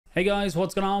Hey guys,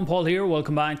 what's going on? Paul here.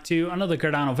 Welcome back to another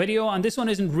Cardano video, and this one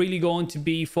isn't really going to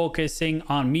be focusing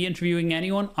on me interviewing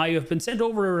anyone. I have been sent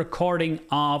over a recording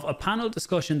of a panel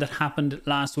discussion that happened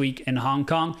last week in Hong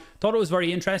Kong. Thought it was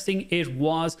very interesting. It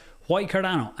was Why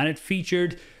Cardano, and it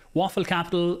featured Waffle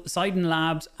Capital, Sidan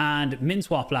Labs and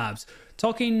Minswap Labs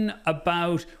talking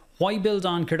about why build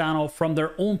on Cardano from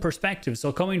their own perspective.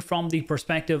 So coming from the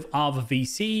perspective of a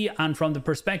VC and from the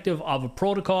perspective of a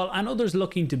protocol and others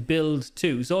looking to build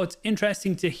too. So it's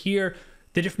interesting to hear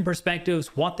the different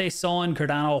perspectives, what they saw in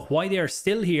Cardano, why they are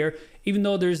still here, even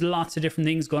though there's lots of different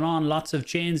things going on, lots of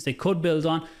chains they could build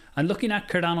on, and looking at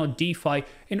Cardano DeFi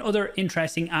in other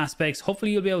interesting aspects.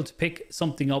 Hopefully you'll be able to pick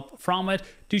something up from it.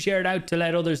 Do share it out to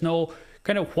let others know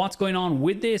kind of what's going on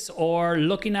with this, or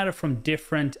looking at it from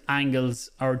different angles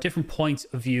or different points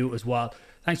of view as well.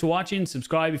 Thanks for watching.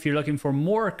 Subscribe if you're looking for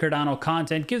more Cardano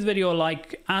content. Give the video a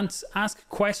like and ask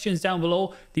questions down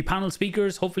below. The panel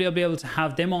speakers, hopefully I'll be able to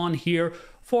have them on here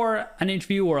for an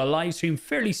interview or a live stream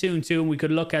fairly soon too, and we could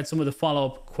look at some of the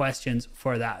follow-up questions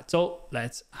for that. So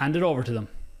let's hand it over to them.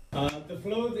 The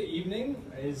flow of the evening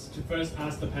is to first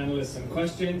ask the panelists some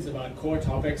questions about core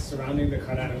topics surrounding the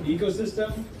Cardano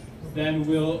ecosystem. Then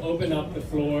we'll open up the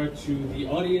floor to the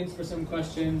audience for some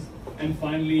questions, and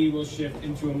finally we'll shift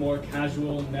into a more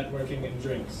casual networking and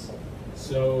drinks.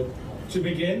 So to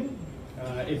begin,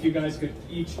 if you guys could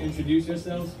each introduce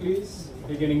yourselves, please,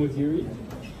 beginning with Yuri.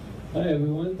 Hi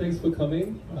everyone, thanks for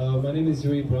coming. My name is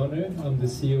Yuri Brauner. I'm the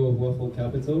CEO of Waffle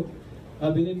Capital.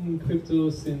 I've been in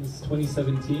crypto since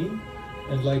 2017,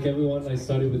 and like everyone, I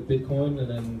started with Bitcoin and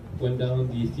then went down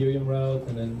the Ethereum route,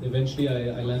 and then eventually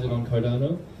I landed on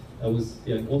Cardano. I was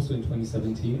also in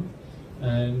 2017,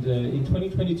 and in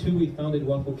 2022 we founded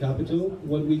Waffle Capital.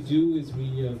 What we do is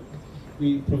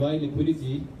we provide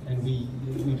liquidity, and we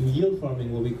do yield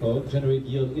farming, what we call, generate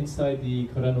yield inside the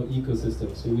Cardano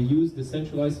ecosystem. So we use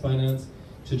decentralized finance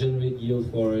to generate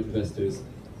yield for our investors.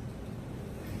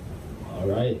 All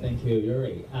right, thank you,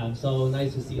 Yuri. So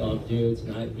nice to see all of you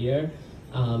tonight here.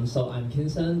 So I'm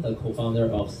Kinson, the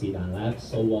co-founder of Sidan Labs.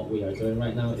 So what we are doing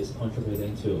right now is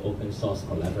contributing to open source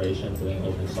collaboration, doing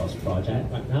open source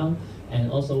project right now. And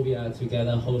also we are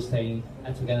together hosting,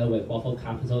 together with Waffle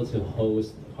Capital to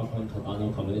host Hong Kong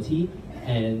Cardano community.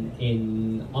 And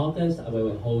in August, we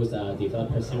will host a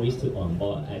developer series to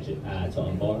onboard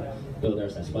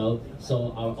builders as well.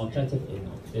 So our objective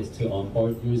is to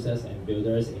onboard users and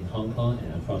builders in Hong Kong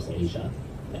and across Asia.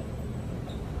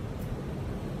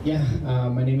 Yeah,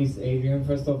 my name is Adrian.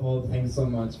 First of all, thanks so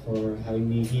much for having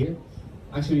me here.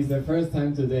 Actually, it's the first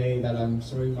time today that I'm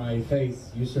showing my face.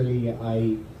 Usually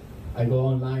I go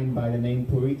online by the name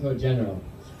Purito General.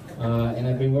 And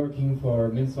I've been working for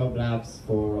Minswap Labs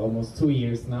for almost 2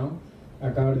 years now. I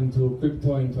got into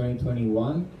crypto in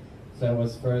 2021. So I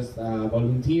was first a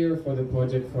volunteer for the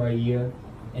project for a year,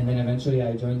 and then eventually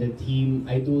I joined the team.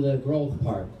 I do the growth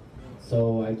part.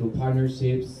 So I do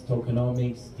partnerships,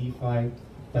 tokenomics, DeFi.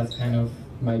 That's kind of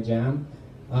my jam.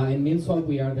 In Minswap,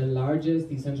 we are the largest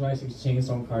decentralized exchange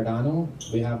on Cardano.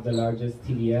 We have the largest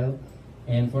TVL.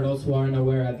 And for those who aren't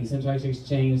aware, a decentralized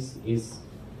exchange is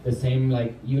the same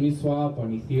like Uniswap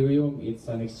on Ethereum. It's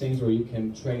an exchange where you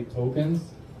can trade tokens.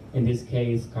 In this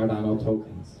case, Cardano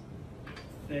tokens.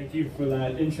 Thank you for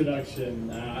that introduction,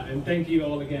 and thank you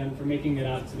all again for making it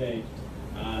out today.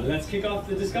 Let's kick off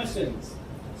the discussions.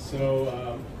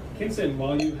 So, Kinson,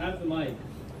 while you have the mic,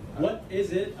 what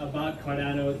is it about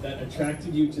Cardano that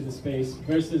attracted you to the space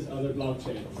versus other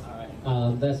blockchains?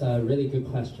 That's a really good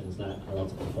question that a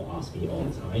lot of people ask me all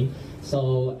the time.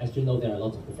 So as you know, there are a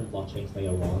lot of different blockchains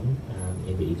layer one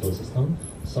in the ecosystem.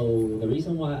 So the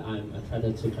reason why I'm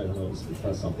attracted to Cardano is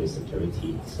because of the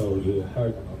security. So you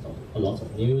heard a lot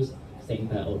of news saying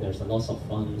that, oh, there's a lot of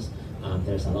funds,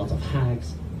 there's a lot of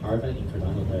hacks. However, in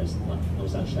Cardano, there's no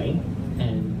such thing.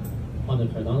 And on the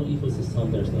Cardano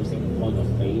ecosystem, there's no single point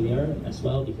of failure as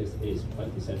well, because it is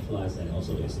quite decentralized and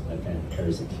also is again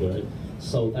very secure.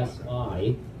 So that's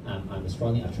why I'm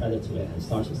strongly attracted to it and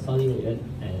start to study it,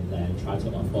 and then try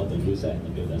to onboard the user and the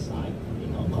builder side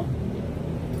in Hong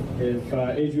Kong. If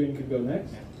Adrian could go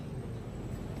next.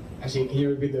 Actually, can you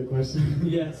repeat the question?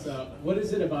 Yes, what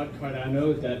is it about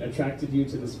Cardano that attracted you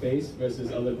to the space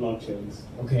versus other blockchains?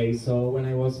 Okay, so when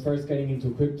I was first getting into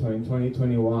crypto in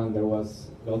 2021, there was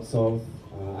lots of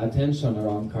attention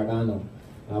around Cardano.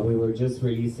 We were just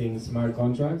releasing smart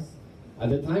contracts. At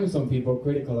the time, some people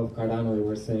critical of Cardano, they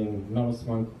were saying, no,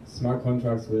 smart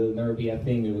contracts will never be a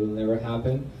thing, it will never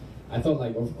happen. I thought,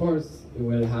 like, of course it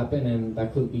will happen, and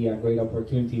that could be a great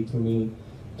opportunity to me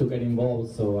to get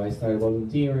involved. So I started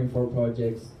volunteering for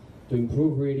projects to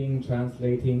improve reading,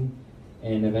 translating,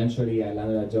 and eventually I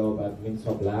landed a job at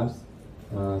Minswap Labs.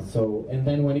 And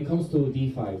then when it comes to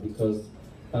DeFi, because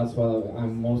that's what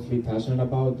I'm mostly passionate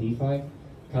about, DeFi,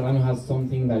 Cardano has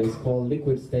something that is called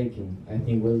liquid staking. I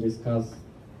think we'll discuss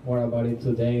more about it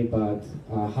today, but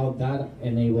how that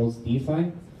enables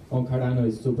DeFi on Cardano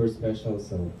is super special,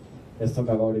 so let's talk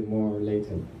about it more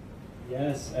later.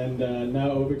 Yes, and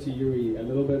now over to Yuri, a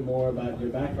little bit more about your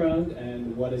background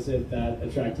and what is it that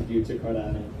attracted you to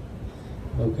Cardano?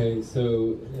 Okay,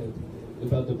 so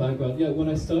about the background, yeah, when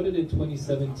I started in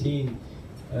 2017,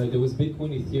 there was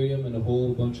Bitcoin, Ethereum, and a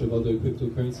whole bunch of other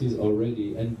cryptocurrencies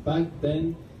already. And back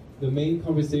then, the main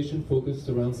conversation focused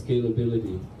around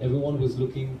scalability. Everyone was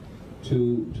looking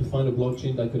to find a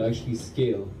blockchain that could actually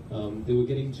scale. They were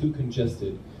getting too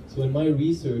congested. So in my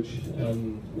research,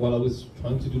 while I was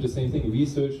trying to do the same thing,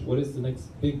 research what is the next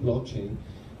big blockchain,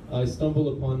 I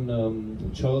stumbled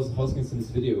upon Charles Hoskinson's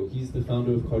video. He's the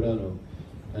founder of Cardano.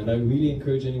 And I really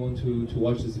encourage anyone to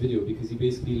watch this video because he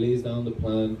basically lays down the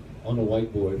plan on a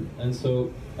whiteboard. And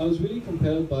so I was really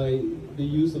compelled by the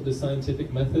use of the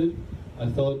scientific method. I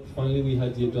thought finally we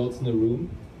had the adults in the room,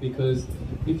 because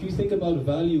if you think about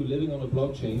value living on a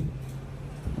blockchain,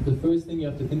 the first thing you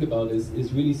have to think about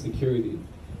is really security.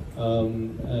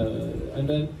 And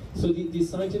then, so the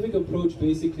scientific approach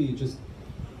basically just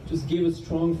gave a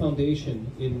strong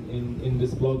foundation in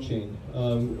this blockchain.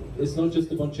 It's not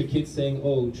just a bunch of kids saying,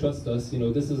 oh, trust us, you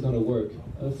know, this is going to work.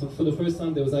 For the first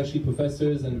time, there was actually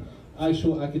professors and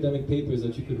actual academic papers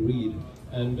that you could read,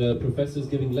 and professors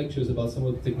giving lectures about some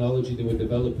of the technology they were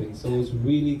developing. So I was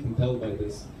really compelled by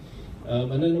this.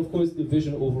 And then, of course, the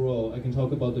vision overall. I can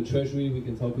talk about the treasury, we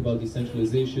can talk about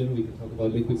decentralization, we can talk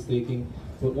about liquid staking,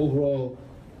 but overall,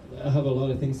 I have a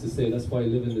lot of things to say. That's why I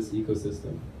live in this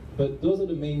ecosystem. But those are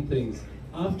the main things.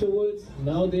 Afterwards,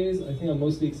 nowadays, I think I'm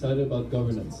mostly excited about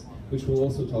governance, which we'll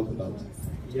also talk about.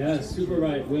 Yeah, super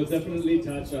right. We'll definitely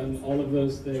touch on all of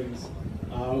those things.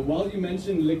 While you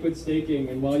mentioned liquid staking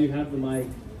and while you have the mic,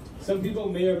 some people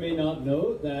may or may not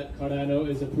know that Cardano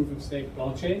is a proof-of-stake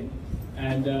blockchain.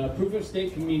 And proof of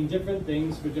stake can mean different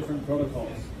things for different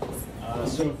protocols.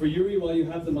 So for Yuri, while you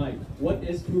have the mic, what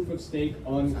is proof of stake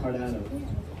on Cardano?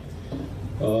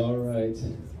 All right.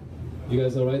 You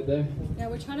guys all right there? Yeah,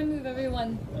 we're trying to move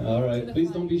everyone. All right.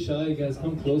 Please don't be shy, guys.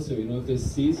 Come closer. You know, if there's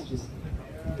seats,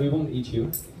 we won't eat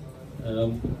you.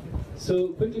 So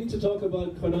quickly to talk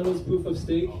about Cardano's proof of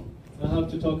stake, I have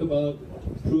to talk about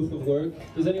proof of work.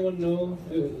 Does anyone know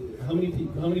how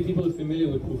many people are familiar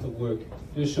with proof of work?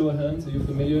 Just show of hands. Are you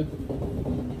familiar?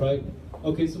 Right.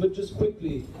 Okay. So, but just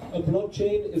quickly, a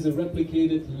blockchain is a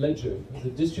replicated ledger. It's a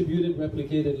distributed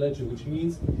replicated ledger, which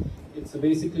means it's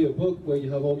basically a book where you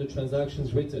have all the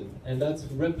transactions written, and that's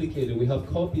replicated. We have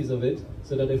copies of it,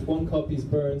 so that if one copy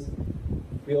burns,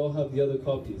 we all have the other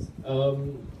copies.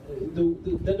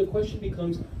 Then the question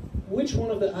becomes, which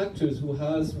one of the actors who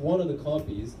has one of the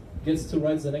copies gets to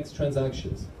write the next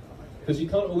transactions? Because you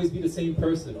can't always be the same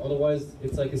person, otherwise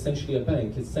it's like essentially a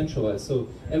bank, it's centralized. So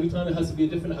every time it has to be a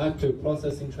different actor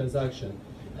processing transaction.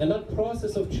 And that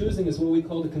process of choosing is what we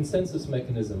call the consensus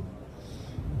mechanism.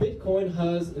 Bitcoin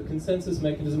has a consensus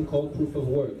mechanism called proof of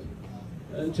work.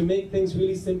 To make things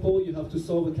really simple, you have to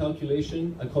solve a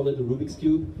calculation, I call it the Rubik's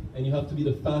Cube, and you have to be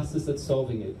the fastest at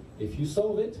solving it. If you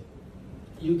solve it,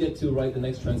 you get to write the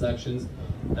next transactions,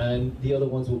 and the other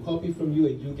ones will copy from you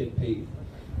and you get paid.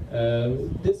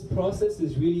 This process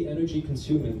is really energy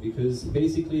consuming because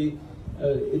basically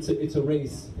it's a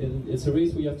race, and it's a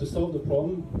race where you have to solve the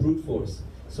problem brute force.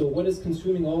 So what is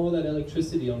consuming all that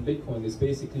electricity on Bitcoin is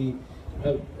basically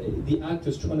the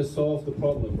actors trying to solve the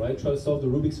problem, right? Try to solve the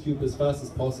Rubik's Cube as fast as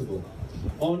possible.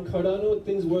 On Cardano,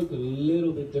 things work a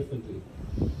little bit differently.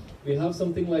 We have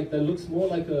something like that looks more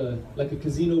like a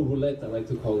casino roulette, I like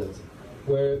to call it,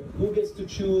 where who gets to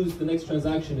choose the next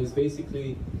transaction is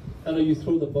basically kind of you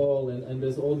throw the ball and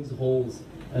there's all these holes,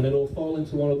 and it'll fall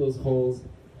into one of those holes,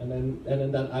 and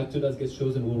then that actor that gets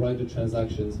chosen will write the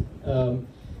transactions.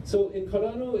 So in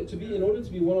Cardano, in order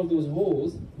to be one of those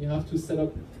holes, you have to set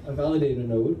up a validator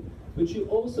node, but you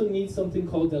also need something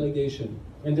called delegation.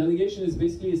 And delegation is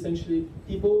basically essentially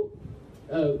people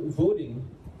voting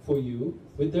for you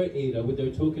with their ADA, with their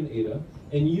token ADA,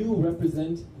 and you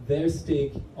represent their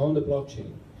stake on the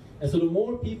blockchain. And so the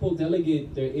more people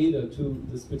delegate their ADA to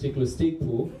this particular stake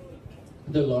pool,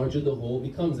 the larger the whole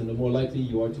becomes, and the more likely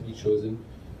you are to be chosen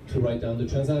to write down the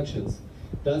transactions.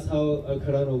 That's how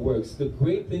Cardano works. The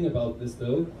great thing about this,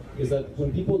 though, is that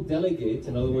when people delegate,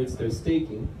 in other words, they're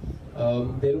staking,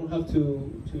 they don't have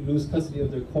to lose custody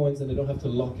of their coins, and they don't have to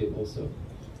lock it also.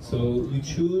 So you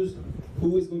choose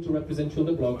who is going to represent you on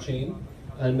the blockchain,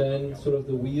 and then sort of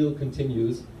the wheel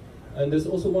continues. And there's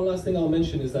also one last thing I'll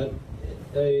mention is that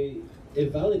a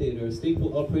validator, a stake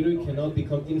pool operator, cannot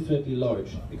become infinitely large.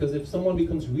 Because if someone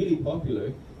becomes really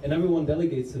popular and everyone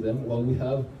delegates to them, well, we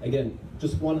have, again,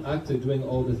 just one actor doing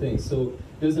all the things. So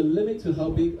there's a limit to how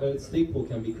big a stake pool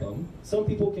can become. Some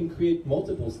people can create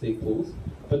multiple stake pools,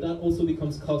 but that also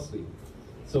becomes costly.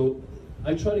 So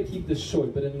I try to keep this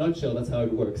short, but in a nutshell, that's how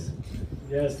it works.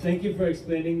 Yes, thank you for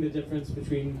explaining the difference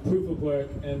between proof of work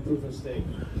and proof of stake.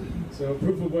 So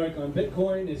proof of work on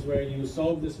Bitcoin is where you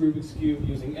solve this Rubik's Cube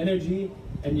using energy,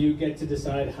 and you get to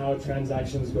decide how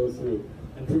transactions go through.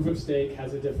 And proof of stake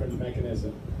has a different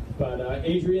mechanism. But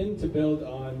Adrian, to build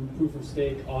on proof of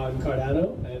stake on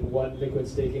Cardano and what liquid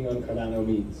staking on Cardano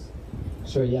means.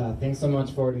 Sure, yeah, thanks so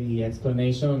much for the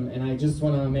explanation. And I just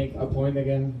want to make a point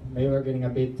again. Maybe we're getting a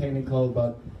bit technical,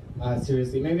 but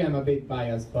seriously, maybe I'm a bit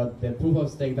biased, but the proof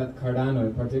of stake that Cardano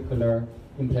in particular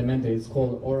implemented is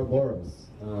called Ouroboros,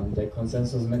 the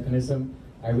consensus mechanism.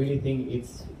 I really think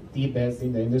it's the best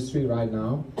in the industry right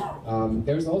now.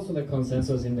 There's also the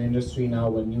consensus in the industry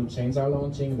now when new chains are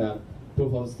launching that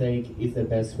proof of stake is the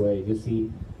best way. You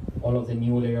see all of the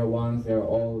new layer ones, they're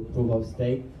all proof of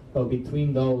stake. But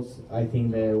between those, I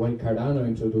think the way Cardano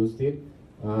introduced it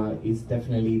is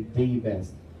definitely the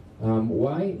best.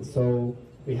 Why? So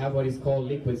we have what is called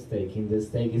liquid staking. The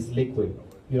stake is liquid.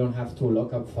 You don't have to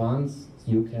lock up funds.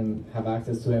 You can have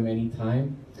access to them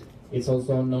anytime. It's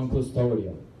also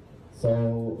non-custodial.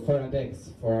 So for a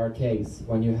DEX, for our case,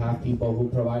 when you have people who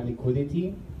provide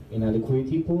liquidity in a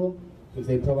liquidity pool, if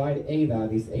they provide ADA,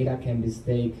 this ADA can be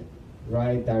staked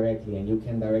right directly, and you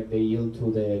can direct the yield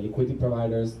to the liquidity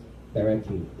providers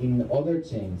directly. In other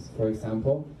chains, for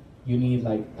example, you need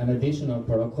like an additional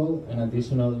protocol, an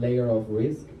additional layer of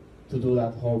risk to do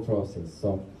that whole process.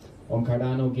 So on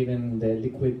Cardano, given the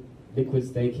liquid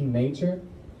staking nature,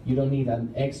 you don't need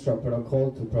an extra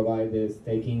protocol to provide the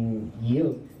staking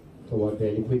yield toward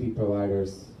the liquidity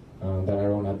providers that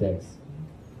are on a DEX.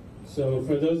 So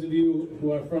for those of you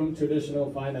who are from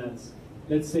traditional finance,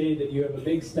 let's say that you have a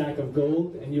big stack of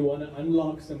gold and you want to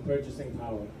unlock some purchasing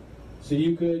power. So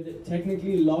you could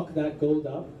technically lock that gold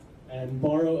up and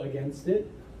borrow against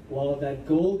it while that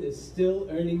gold is still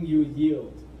earning you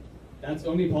yield. That's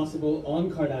only possible on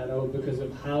Cardano because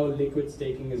of how liquid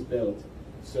staking is built.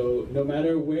 So no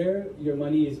matter where your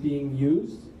money is being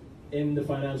used in the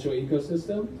financial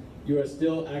ecosystem, you are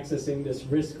still accessing this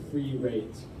risk-free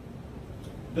rate.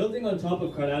 Building on top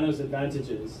of Cardano's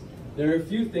advantages, there are a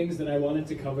few things that I wanted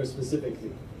to cover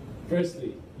specifically.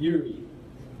 Firstly, Yuri,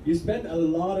 you spend a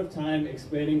lot of time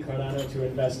explaining Cardano to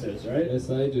investors, right? Yes,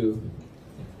 I do.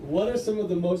 What are some of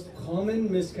the most common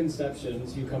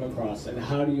misconceptions you come across, and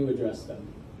how do you address them?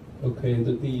 Okay,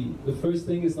 the first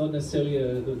thing is not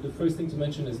necessarily the first thing to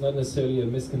mention is not necessarily a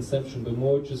misconception, but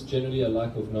more just generally a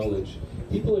lack of knowledge.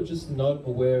 People are just not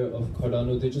aware of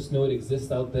Cardano. They just know it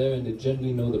exists out there, and they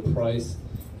generally know the price,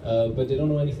 but they don't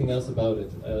know anything else about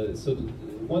it. So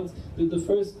the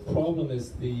first problem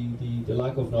is the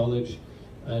lack of knowledge,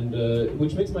 and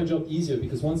which makes my job easier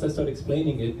because once I start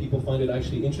explaining it, people find it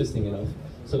actually interesting enough.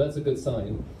 So that's a good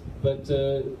sign. But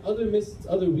other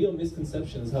real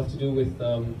misconceptions have to do with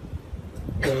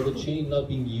the chain not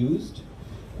being used.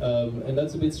 And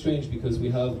that's a bit strange because we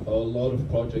have a lot of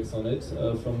projects on it,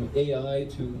 from AI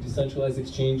to decentralized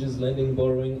exchanges, lending,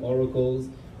 borrowing, oracles,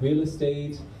 real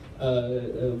estate,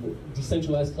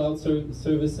 decentralized cloud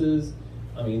services.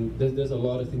 I mean, there's a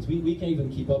lot of things. We can't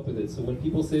even keep up with it. So when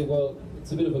people say, well,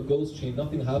 it's a bit of a ghost chain,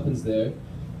 nothing happens there,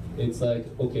 it's like,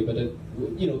 okay, but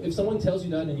you know, if someone tells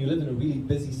you that and you live in a really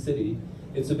busy city,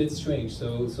 it's a bit strange.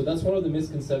 So that's one of the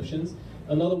misconceptions.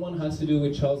 Another one has to do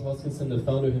with Charles Hoskinson, the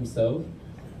founder himself.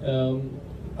 I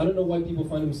don't know why people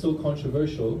find him so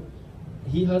controversial.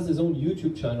 He has his own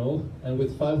YouTube channel, and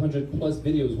with 500 plus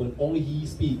videos when only he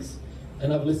speaks,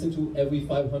 and I've listened to every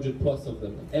 500 plus of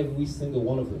them, every single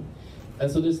one of them. And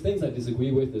so there's things I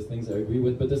disagree with, there's things I agree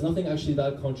with, but there's nothing actually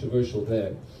that controversial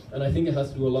there. And I think it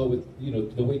has to do a lot with, you know,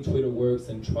 the way Twitter works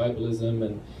and tribalism,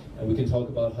 and we can talk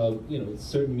about how, you know,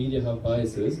 certain media have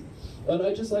biases. But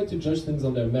I just like to judge things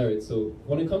on their merit. So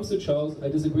when it comes to Charles, I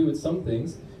disagree with some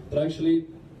things, but actually,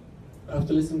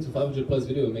 after listening to 500 plus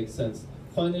video, it makes sense.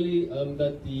 Finally,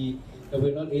 that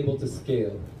we're not able to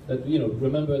scale. That, you know,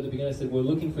 remember at the beginning I said we're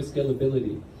looking for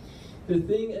scalability. The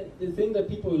thing that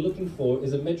people are looking for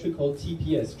is a metric called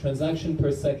TPS, transaction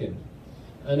per second.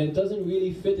 And it doesn't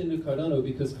really fit into Cardano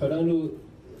because Cardano,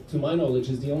 to my knowledge,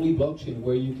 is the only blockchain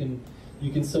where you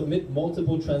can submit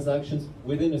multiple transactions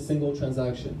within a single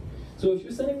transaction. So if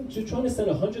you're trying to send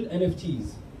 100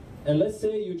 NFTs, and let's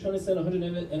say you're trying to send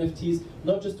 100 NFTs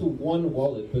not just to one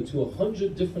wallet, but to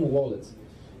 100 different wallets,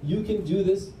 you can do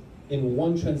this in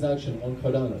one transaction on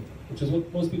Cardano, which is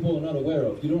what most people are not aware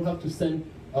of. You don't have to send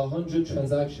 100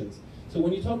 transactions. So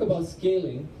when you talk about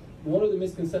scaling, one of the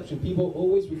misconceptions, people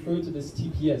always refer to this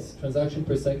TPS, transaction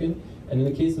per second, and in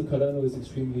the case of Cardano, is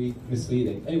extremely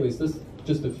misleading. Anyways, that's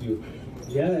just a few.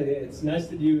 Yeah, it's nice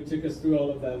that you took us through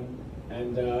all of them,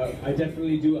 and I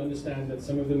definitely do understand that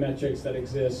some of the metrics that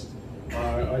exist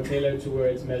are tailored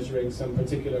towards measuring some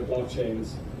particular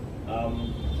blockchains.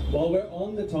 While we're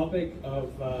on the topic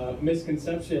of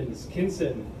misconceptions,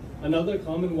 Kinson, another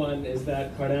common one is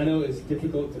that Cardano is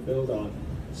difficult to build on.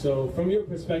 So from your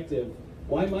perspective,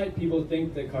 why might people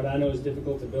think that Cardano is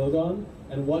difficult to build on,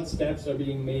 and what steps are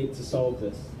being made to solve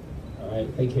this? All right,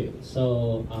 thank you.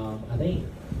 So I think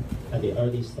at the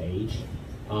early stage,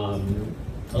 a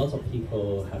lot of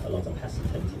people have a lot of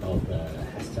hesitance about the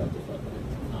Haskell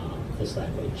development, this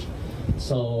language.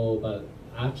 So, but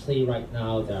actually right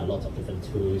now there are lots of different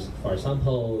tools. For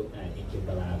example, in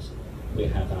Sidan Labs, we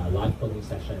have a live coding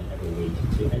session every week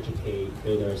to educate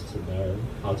builders to learn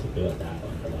how to build that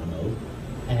on Cardano.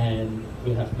 And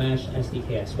we have Mesh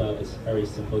SDK as well. It's very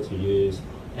simple to use,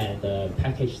 and the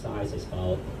package size is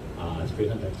about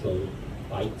 300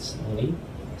 kilobytes only.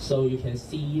 So you can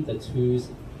see the tools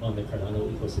on the Cardano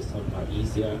ecosystem are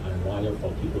easier and wider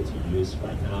for people to use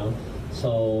right now.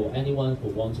 So anyone who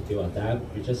wants to build a dapp,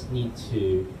 you just need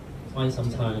to find some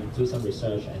time, do some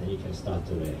research, and then you can start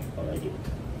doing it already.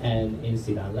 And in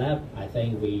Sidan Lab, I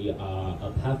think we are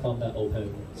a platform that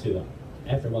open to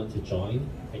everyone to join,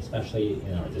 especially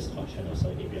in our Discord channel. So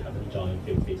if you haven't joined,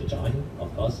 feel free to join,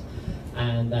 of course.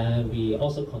 And then we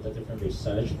also conduct different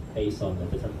research based on the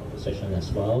different proposition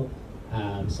as well.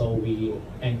 So we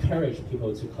encourage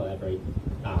people to collaborate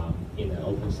in an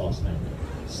open source manner.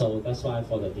 So that's why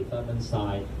for the development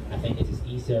side, I think it is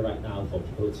easier right now for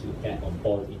people to get on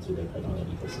board into the Cardano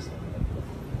ecosystem.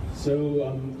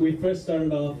 So we first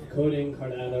started off coding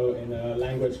Cardano in a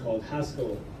language called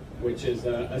Haskell, which is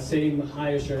a same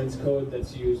high assurance code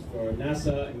that's used for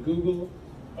NASA and Google.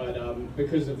 But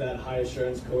because of that high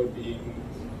assurance code being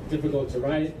difficult to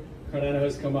write, Cardano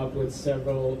has come up with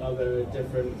several other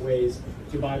different ways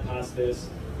to bypass this.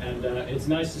 And it's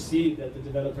nice to see that the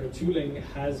developer tooling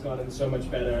has gotten so much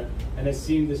better and has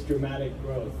seen this dramatic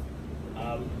growth.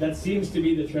 That seems to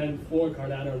be the trend for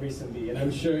Cardano recently, and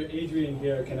I'm sure Adrian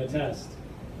here can attest.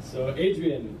 So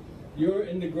Adrian, you're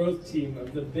in the growth team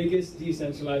of the biggest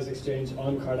decentralized exchange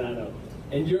on Cardano.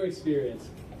 In your experience,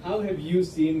 how have you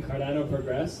seen Cardano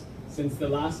progress since the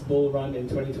last bull run in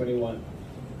 2021?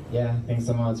 Yeah, thanks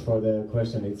so much for the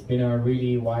question. It's been a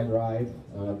really wide ride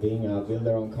being a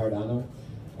builder on Cardano.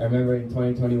 I remember in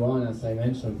 2021, as I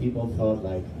mentioned, people thought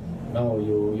like, no,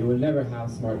 you will never have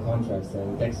smart contracts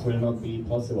and DEX will not be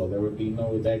possible. There will be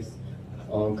no DEX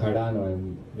on Cardano,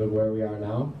 and look where we are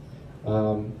now.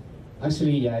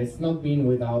 Actually, yeah, it's not been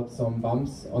without some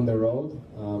bumps on the road.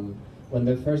 When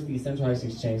the first decentralized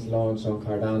exchange launched on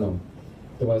Cardano,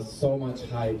 there was so much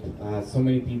hype, so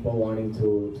many people wanting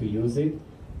to use it,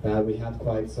 that we had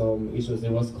quite some issues.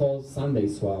 It was called Sunday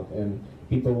swap, and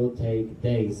people would take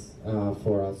days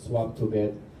for a swap to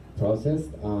get processed.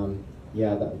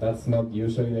 Yeah, that's not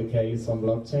usually the case on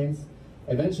blockchains.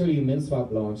 Eventually, Minswap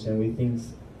launched, and we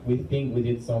think we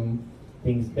did some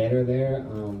things better there.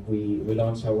 We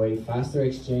launched a way faster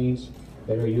exchange,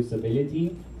 better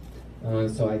usability.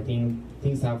 So I think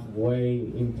things have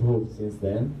way improved since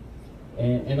then.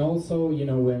 And also, you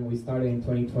know, when we started in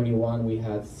 2021, we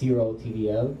had 0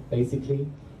 TVL, basically.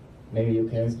 Maybe you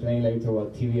can explain later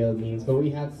what TVL means, but we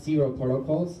had 0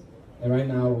 protocols, and right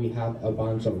now we have a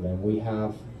bunch of them. We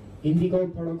have Indigo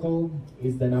protocol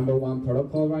is the #1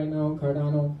 protocol right now on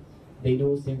Cardano. They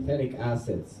do synthetic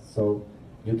assets, so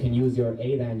you can use your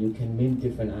ADA and you can mint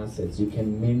different assets. You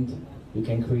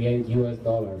can create US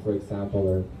dollar, for example,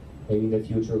 or maybe in the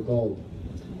future gold.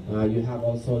 You have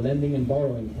also lending and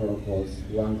borrowing protocols.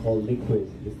 One called Liquid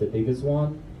is the biggest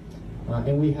one.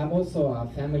 And we have also a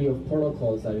family of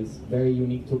protocols that is very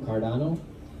unique to Cardano.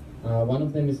 One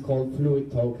of them is called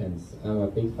Fluid Tokens. I'm a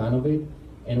big fan of it.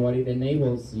 And what it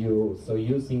enables you, so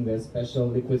using the special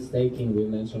liquid staking we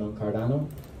mentioned on Cardano,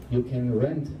 you can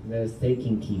rent the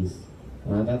staking keys.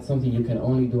 That's something you can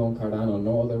only do on Cardano.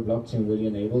 No other blockchain really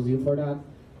enables you for that.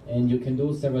 And you can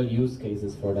do several use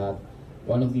cases for that.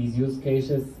 One of these use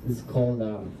cases is called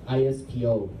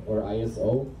ISPO or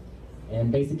ISO.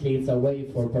 And basically it's a way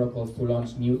for protocols to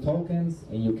launch new tokens,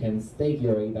 and you can stake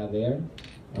your ADA there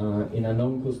in a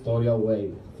non-custodial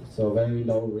way. So very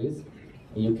low risk.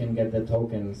 And you can get the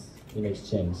tokens in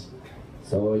exchange.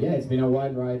 So yeah, it's been a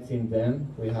wild ride since then.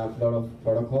 We have a lot of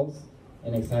protocols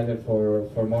and excited for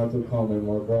more to come and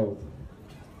more growth.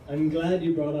 I'm glad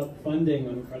you brought up funding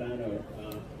on Cardano.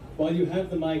 while you have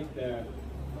the mic there,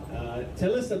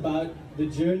 tell us about the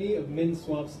journey of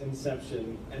Minswap's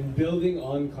inception and building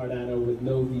on Cardano with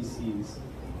no VCs.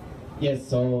 Yes,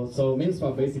 so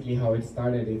Minswap, basically how it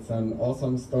started, it's an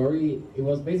awesome story. It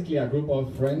was basically a group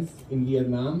of friends in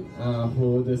Vietnam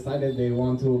who decided they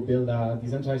want to build a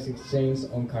decentralized exchange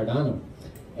on Cardano.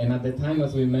 And at the time,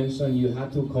 as we mentioned, you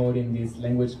had to code in this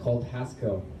language called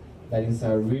Haskell. That is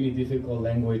a really difficult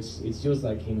language. It's used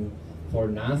like for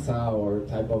NASA or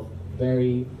type of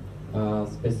very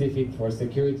specific for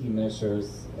security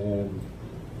measures,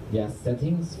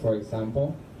 settings, for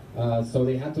example. So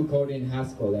they had to code in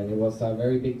Haskell, and it was a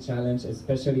very big challenge,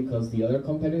 especially because the other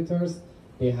competitors,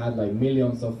 they had like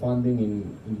millions of funding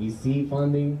in VC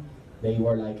funding. They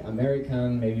were like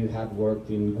American, maybe had worked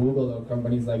in Google or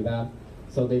companies like that.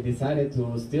 So they decided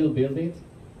to still build it,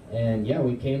 and yeah,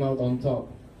 we came out on top.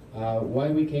 Why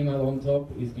we came out on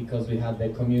top is because we had the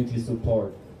community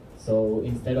support. So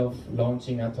instead of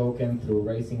launching a token through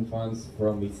raising funds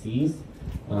from VCs,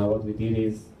 what we did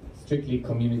is strictly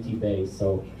community-based.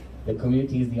 So the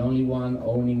community is the only one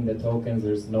owning the tokens.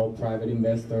 There's no private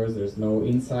investors, there's no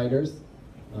insiders.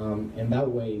 And that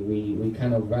way we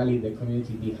kind of rallied the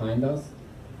community behind us,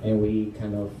 and we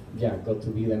kind of, got to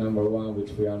be the #1,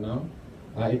 which we are now.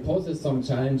 It poses some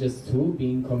challenges too,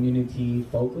 being community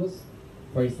focused.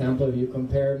 For example, if you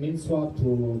compare Minswap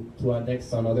to a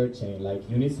DEX on other chain like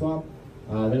Uniswap,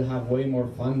 they'll have way more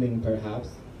funding perhaps,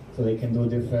 so they can do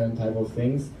different type of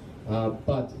things.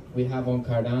 But we have on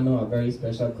Cardano a very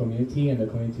special community and the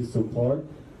community support.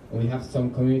 And we have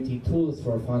some community tools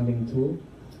for funding too.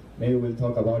 Maybe we'll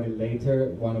talk about it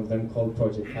later, one of them called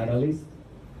Project Catalyst.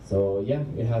 So yeah,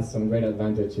 it has some great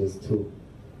advantages too.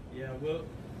 Yeah,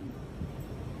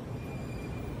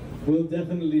 we'll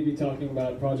definitely be talking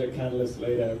about Project Catalyst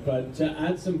later, but to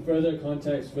add some further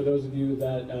context for those of you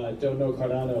that don't know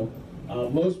Cardano,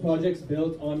 most projects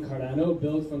built on Cardano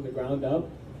built from the ground up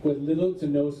with little to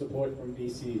no support from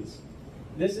VCs.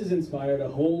 This has inspired a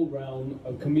whole realm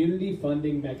of community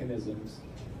funding mechanisms,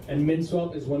 and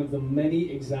Minswap is one of the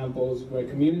many examples where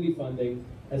community funding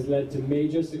has led to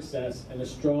major success and a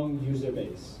strong user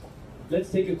base.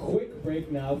 Let's take a quick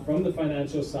break now from the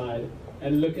financial side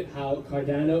and look at how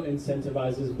Cardano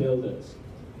incentivizes builders.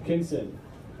 Kinson,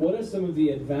 what are some of the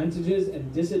advantages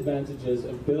and disadvantages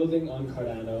of building on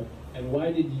Cardano, and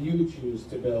why did you choose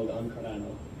to build on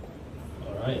Cardano?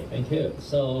 All right, thank you.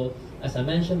 So, as I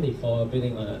mentioned before,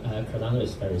 building on Cardano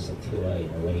is very secure in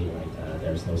a way, like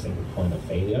there's no single point of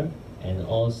failure, and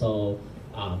also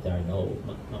there are no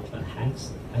management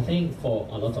hacks. I think for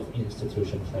a lot of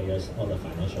institution players or the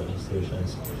financial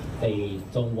institutions, they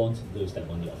don't want to lose their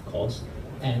money, of course.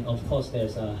 And of course,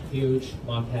 there's a huge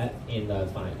market in the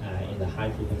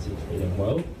high frequency trading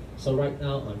world. So right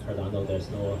now on Cardano, there's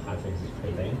no high frequency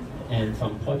trading. And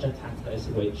from Project Catalyst,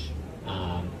 which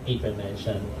Adrian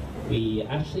mentioned, we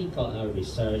actually got a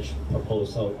research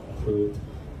proposal approved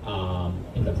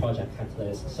in the Project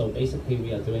Catalyst. So basically,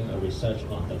 we are doing a research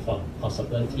on the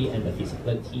possibility and the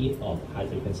feasibility of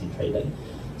high-frequency trading.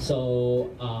 So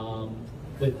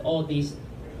with all these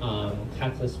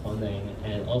Catalyst funding,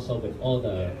 and also with all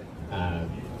the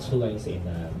toolings in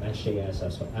Mesh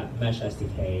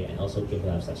SDK and also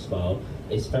GitLab as well,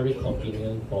 it's very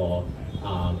convenient for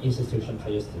institution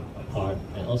players to part,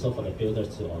 and also for the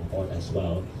builders to onboard as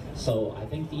well. So I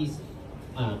think these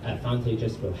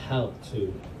advantages will help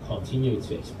to continue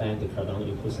to expand the Cardano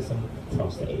ecosystem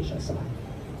across the Asia side.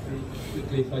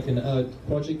 Quickly, if I can add,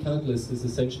 Project Catalyst is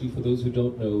essentially, for those who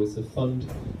don't know, it's a fund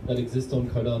that exists on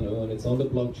Cardano, and it's on the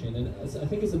blockchain, and I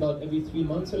think it's about every 3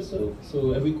 months or so,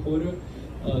 so every quarter,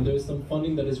 there is some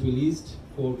funding that is released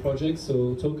for projects,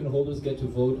 so token holders get to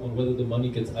vote on whether the money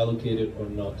gets allocated or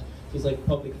not. So it's like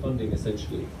public funding,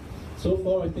 essentially. So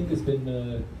far, I think there's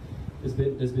been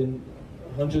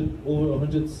over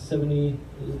 170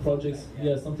 projects,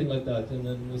 yeah, something like that, and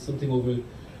then there's something over,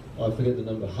 I forget the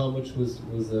number. How much was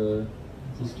do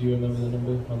you remember the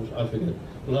number? How much? I forget.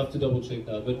 We'll have to double check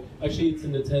that. But actually, it's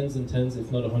in the tens and tens,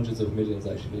 if not hundreds of millions,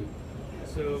 actually.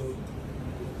 So,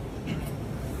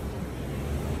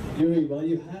 Yuri, while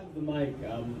you have the mic,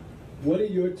 what are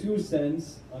your 2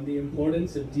 cents on the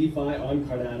importance of DeFi on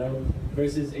Cardano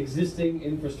versus existing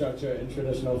infrastructure in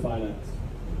traditional finance?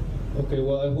 Okay,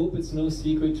 well, I hope it's no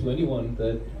secret to anyone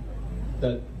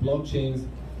that blockchains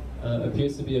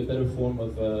appears to be a better form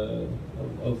of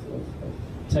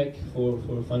tech for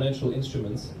financial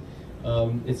instruments.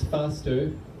 It's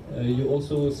faster.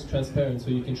 It's transparent, so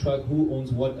you can track who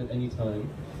owns what at any time.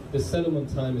 The settlement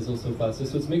time is also faster,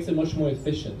 so it makes it much more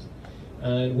efficient.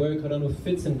 And where Cardano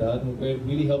fits in that, and where it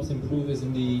really helps improve, is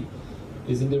in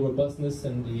is in the robustness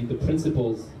and the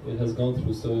principles it has gone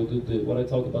through. So what I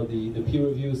talk about, the peer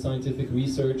review, scientific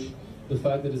research, the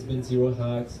fact that it's been zero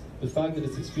hacks, the fact that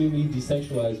it's extremely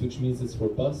decentralized, which means it's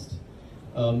robust.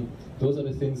 Those are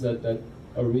the things that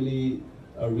are really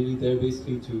there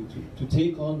basically to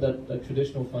take on that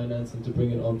traditional finance and to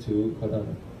bring it onto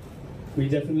Cardano. We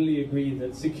definitely agree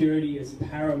that security is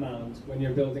paramount when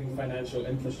you're building financial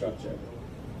infrastructure.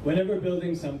 Whenever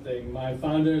building something, my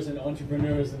founders and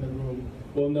entrepreneurs in the room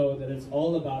will know that it's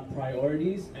all about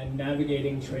priorities and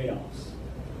navigating trade-offs.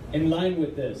 In line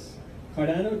with this,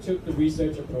 Cardano took the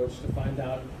research approach to find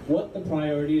out what the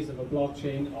priorities of a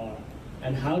blockchain are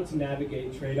and how to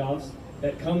navigate trade-offs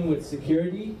that come with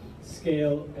security,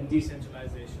 scale, and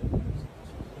decentralization.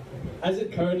 As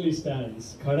it currently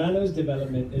stands, Cardano's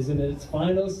development is in its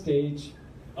final stage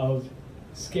of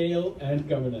scale and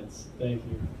governance. Thank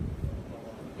you.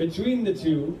 Between the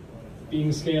two,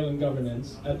 being scale and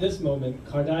governance, at this moment,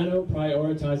 Cardano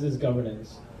prioritizes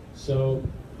governance. So,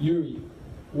 Yuri,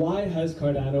 why has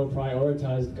Cardano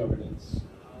prioritized governance?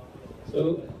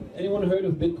 So, anyone heard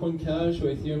of Bitcoin Cash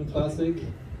or Ethereum Classic?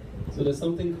 So there's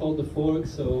something called the fork.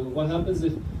 So what happens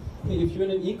if you're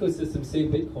in an ecosystem, say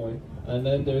Bitcoin, and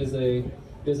then there's a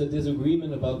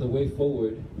disagreement about the way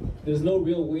forward, there's no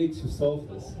real way to solve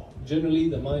this. Generally,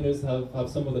 the miners have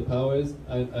some of the powers.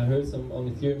 I heard some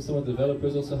on Ethereum, some of the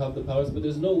developers also have the powers, but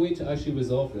there's no way to actually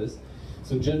resolve this.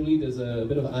 So generally, there's a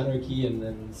bit of anarchy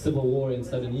and civil war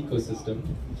inside an ecosystem.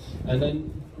 And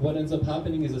then what ends up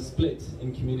happening is a split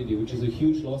in community, which is a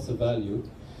huge loss of value.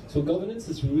 So governance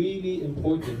is really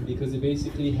important because it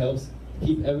basically helps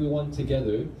keep everyone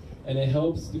together, and it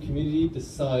helps the community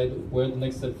decide where the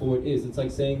next step forward is. It's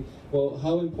like saying, well,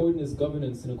 how important is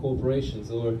governance in a corporation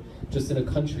or just in a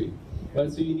country,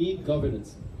 right? So you need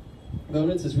governance.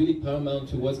 Governance is really paramount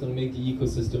to what's going to make the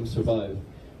ecosystem survive.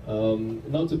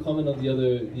 Not to comment on the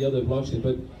other blockchain,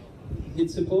 but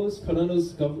it's supposed,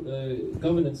 Cardano's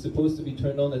governance is supposed to be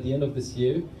turned on at the end of this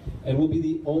year, and will be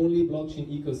the only blockchain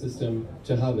ecosystem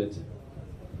to have it.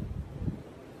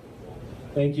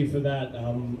 Thank you for that.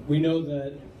 We know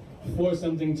that for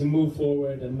something to move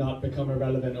forward and not become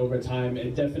irrelevant over time,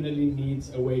 it definitely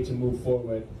needs a way to move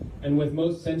forward. And with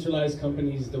most centralized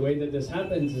companies, the way that this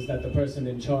happens is that the person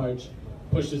in charge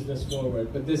pushes this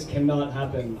forward, but this cannot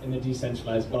happen in a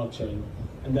decentralized blockchain.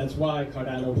 And that's why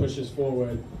Cardano pushes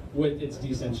forward with its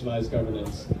decentralized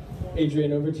governance.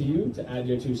 Adrian, over to you to add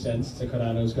your 2 cents to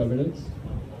Cardano's governance.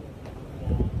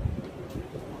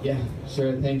 Yeah,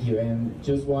 sure, thank you. And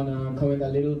just want to comment a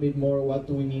little bit more, what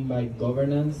do we mean by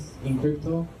governance in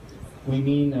crypto? We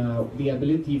mean the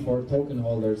ability for token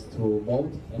holders to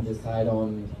vote and decide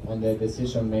on the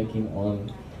decision making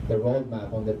on the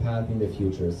roadmap, on the path in the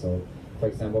future. So, for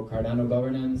example, Cardano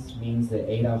governance means the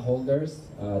ADA holders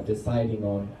deciding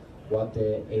on what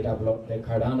the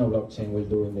Cardano blockchain will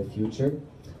do in the future.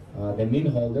 The mint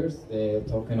holders, the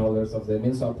token holders of the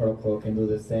Minswap protocol, can do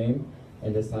the same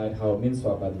and decide how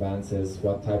Minswap advances,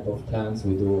 what type of plans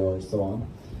we do, or so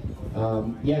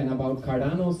on. Yeah, and about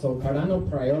Cardano, so Cardano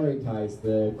prioritized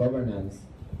the governance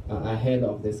ahead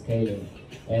of the scaling.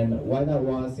 And what that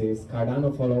was is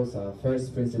Cardano follows a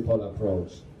first principle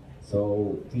approach.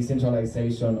 So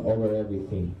decentralization over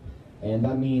everything. And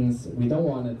that means we don't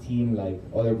want a team like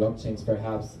other blockchains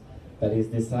perhaps that is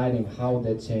deciding how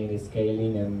the chain is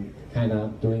scaling and kind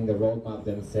of doing the roadmap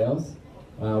themselves.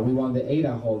 We want the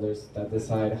ADA holders that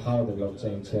decide how the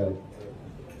blockchain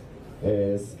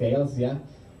scales, yeah.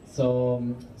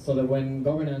 So that when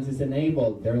governance is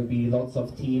enabled, there will be lots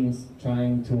of teams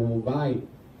trying to vie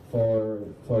for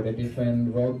the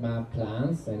different roadmap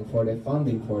plans and for the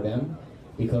funding for them,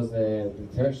 because the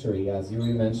treasury, as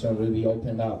Yuri mentioned, will be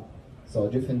opened up. So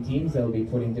different teams, they'll be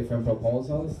putting different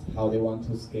proposals, how they want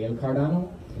to scale Cardano,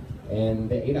 and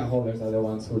the ADA holders are the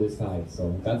ones who decide.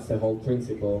 So that's the whole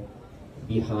principle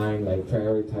behind like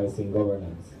prioritizing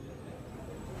governance.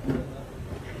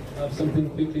 I have something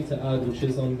quickly to add, which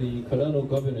is on the Cardano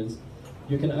governance.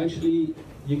 You can actually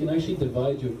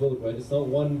divide your vote, right? It's not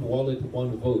one wallet,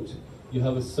 one vote. You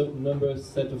have a certain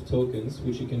set of tokens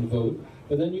which you can vote,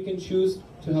 but then you can choose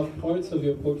to have parts of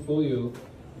your portfolio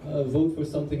vote for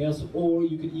something else, or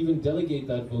you could even delegate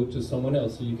that vote to someone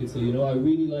else. So you could say, you know, I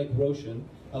really like Roshan,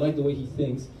 I like the way he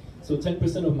thinks, so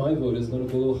 10% of my vote is going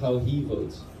to go how he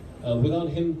votes, without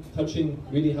him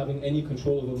really having any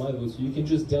control over my vote. So you can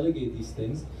just delegate these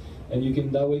things, and you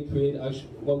can that way create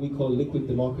what we call liquid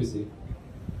democracy.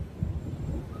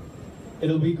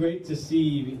 It'll be great to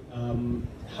see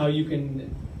how you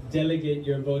can delegate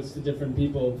your votes to different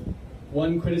people.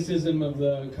 One criticism of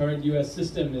the current US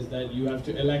system is that you have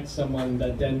to elect someone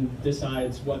that then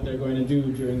decides what they're going to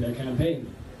do during their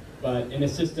campaign. But in a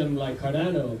system like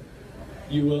Cardano,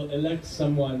 you will elect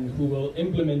someone who will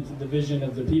implement the vision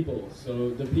of the people. So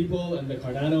the people and the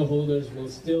Cardano holders will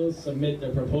still submit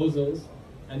their proposals,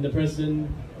 and the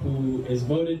person who is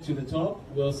voted to the top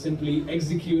will simply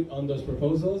execute on those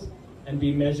proposals and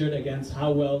be measured against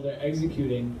how well they're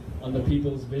executing on the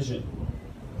people's vision.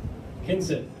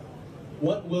 Kinson,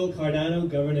 what will Cardano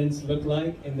governance look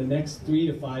like in the next 3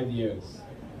 to 5 years?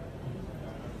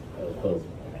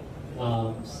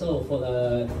 So for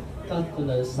the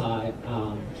governance side,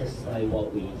 just like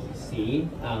what we see,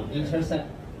 Intersect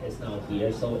is now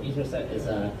here. So Intersect is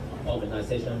an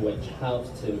organization which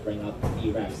helps to bring up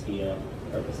EREX here,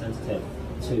 representative,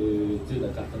 to do the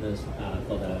governance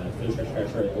for the future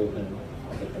treasury open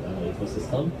of the Cardano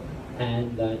ecosystem.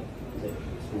 And then,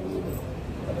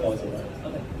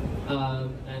 okay.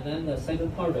 And then the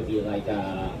second part would be like,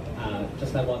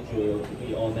 just like what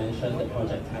we all mentioned, the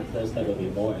project catalyst, there will be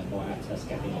more and more actors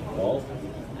getting involved.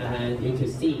 And you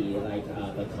can see like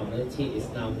the community is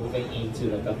now moving into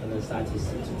the governance side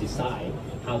to decide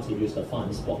how to use the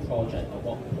funds, what project or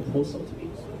what proposal to be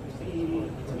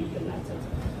elected.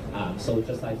 So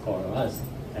just like for us,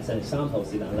 as an example,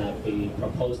 Sidan Lab, we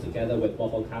proposed together with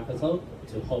Waffle Capital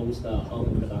to host the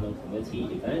Home Cardano Community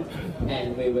event,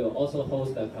 and we will also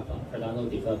host the Cardano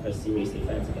Developer Series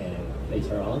event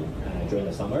later on during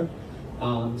the summer.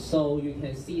 So you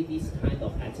can see these kind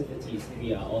of activities,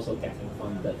 we are also getting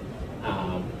funded.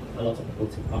 A lot of people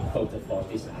voted for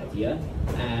this idea,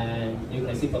 and you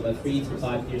can see for the 3 to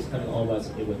 5 years coming onwards,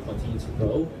 it will continue to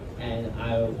grow. And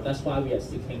that's why we are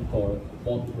seeking for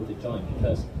more people to join,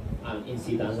 because in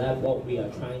Sidan Lab, what we are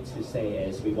trying to say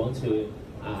is we want to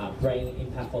bring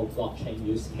impactful blockchain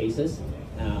use cases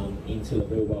into the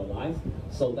real world life.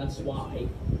 So that's why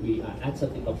we are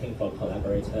actively looking for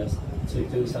collaborators to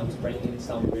bring in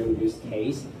some real use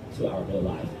case to our real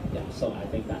life. Yeah, so I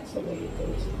think that's the way it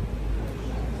goes.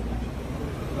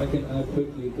 I can add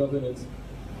quickly, governance.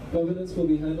 Governance will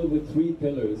be handled with 3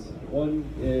 pillars. One,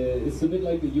 it's a bit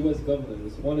like the US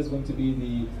governance. One is going to be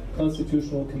the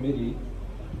Constitutional Committee,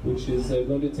 which is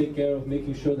going to take care of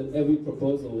making sure that every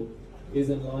proposal is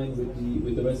in line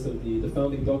with the rest of the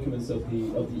founding documents of the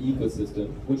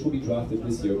ecosystem, which will be drafted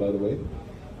this year, by the way.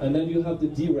 And then you have the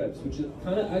D-Reps, which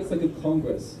kind of acts like a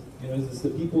Congress. You know, it's the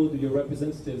people, your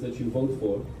representatives that you vote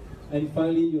for. And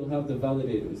finally, you'll have the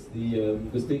validators,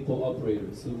 the stateful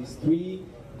operators. So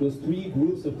those three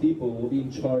groups of people will be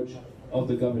in charge of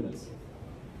the governance.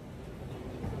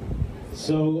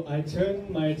 So I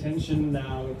turn my attention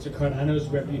now to Cardano's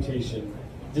reputation.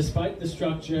 Despite the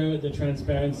structure, the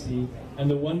transparency, and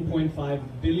the $1.5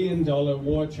 billion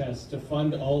war chest to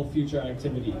fund all future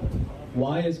activity,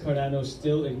 why is Cardano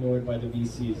still ignored by the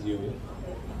VCs, Yuri?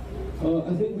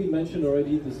 I think we mentioned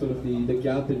already the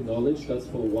gap in knowledge. That's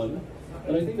for one.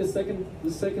 But I think the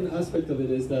second aspect of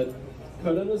it is that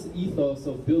Cardano's ethos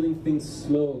of building things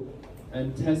slow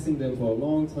and testing them for a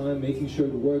long time, making sure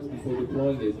it works before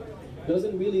deploying it,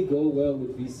 doesn't really go well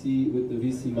with the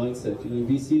VC mindset. You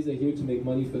know, VCs are here to make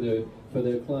money for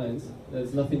their clients.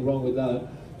 There's nothing wrong with that.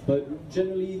 But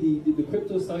generally, the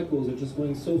crypto cycles are just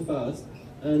going so fast,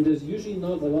 and there's usually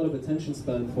not a lot of attention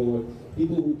span for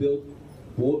people who build,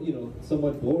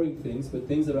 somewhat boring things, but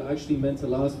things that are actually meant to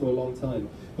last for a long time.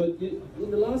 But in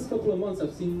the last couple of months,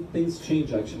 I've seen things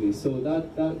change actually. So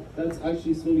that's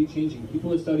actually slowly changing.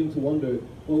 People are starting to wonder,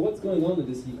 well, what's going on in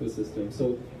this ecosystem?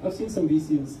 So I've seen some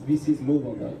VCs move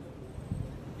on that.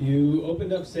 You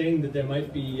opened up saying that there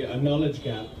might be a knowledge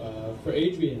gap. For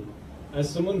Adrian, as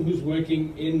someone who's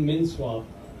working in Minswap,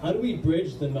 how do we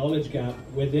bridge the knowledge gap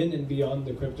within and beyond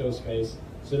the crypto space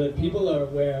so that people are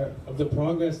aware of the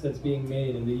progress that's being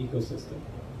made in the ecosystem?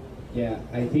 Yeah,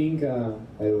 I think,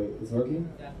 by the way, it's working?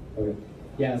 Yeah. Okay.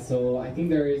 Yeah, so I think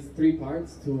there is 3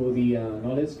 parts to the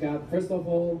knowledge gap. First of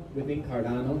all, within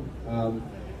Cardano,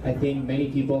 I think many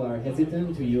people are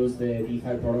hesitant to use the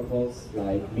DeFi protocols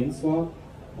like Minswap.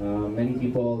 Many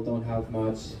people don't have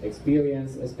much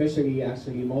experience, especially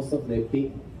actually most of the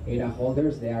big ADA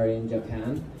holders, they are in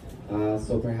Japan.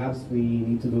 So perhaps we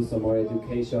need to do some more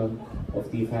education of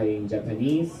DeFi in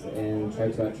Japanese and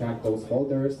try to attract those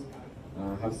holders,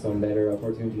 have some better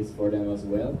opportunities for them as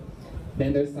well.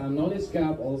 Then there's a knowledge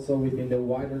gap also within the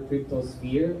wider crypto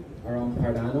sphere around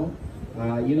Cardano.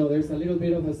 There's a little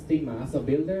bit of a stigma. As a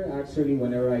builder, actually,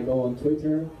 whenever I go on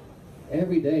Twitter,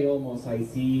 every day almost I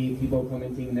see people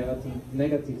commenting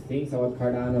negative things about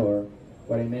Cardano, or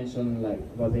what they mentioned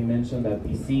that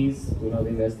VCs do not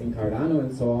invest in Cardano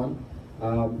and so on.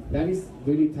 That is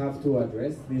really tough to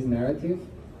address, this narrative,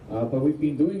 but we've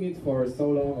been doing it for so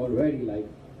long already. Like,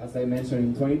 as I mentioned,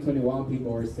 in 2021,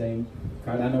 people were saying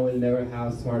Cardano will never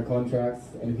have smart contracts,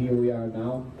 and here we are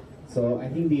now. So I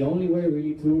think the only way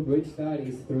really to bridge that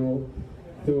is through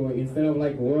instead of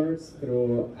like words,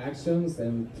 through actions,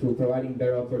 and through providing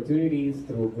better opportunities,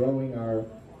 through growing our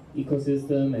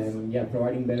ecosystem, and yeah,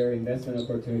 providing better investment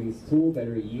opportunities too,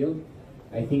 better yield.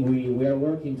 I think we are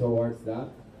working towards that,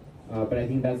 but I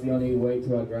think that's the only way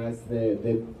to address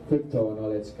the crypto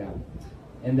knowledge gap.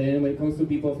 And then when it comes to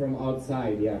people from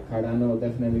outside, yeah, Cardano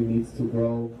definitely needs to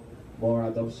grow more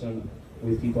adoption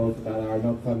with people that are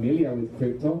not familiar with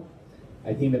crypto.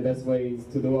 I think the best way is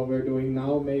to do what we're doing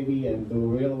now maybe, and do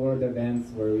real world events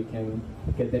where we can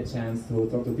get the chance to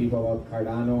talk to people about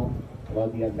Cardano,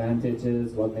 about the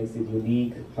advantages, what makes it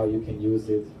unique, how you can use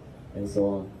it, and so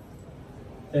on.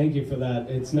 Thank you for that.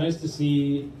 It's nice to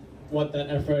see what that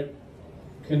effort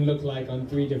can look like on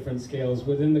 3 different scales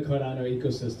within the Cardano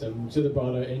ecosystem, to the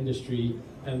broader industry,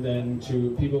 and then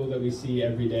to people that we see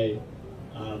every day.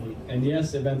 And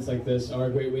yes, events like this are a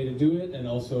great way to do it, and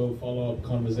also follow-up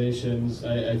conversations.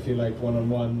 I feel like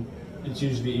one-on-one, it's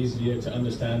usually easier to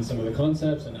understand some of the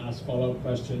concepts and ask follow-up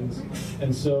questions.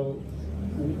 And so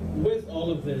with all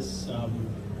of this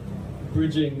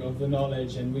bridging of the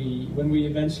knowledge, and when we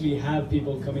eventually have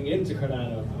people coming into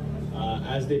Cardano,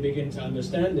 as they begin to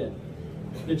understand it,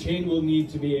 the chain will need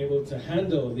to be able to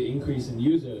handle the increase in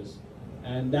users.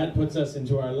 And that puts us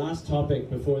into our last topic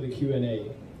before the Q&A,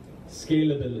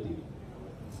 scalability.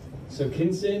 So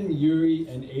Kinsin, Yuri,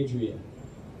 and Adrian,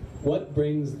 what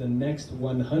brings the next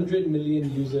 100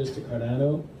 million users to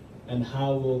Cardano, and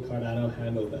how will Cardano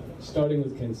handle them? Starting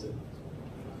with Kinsin.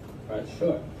 Right,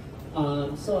 sure.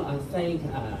 So I think,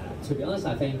 to be honest,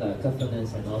 I think the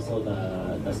governance and also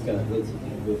the scalability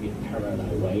can move in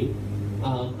parallel way.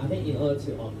 I think in order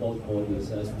to onboard more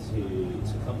users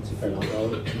to come to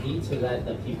Cardano, you need to let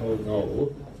the people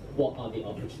know what are the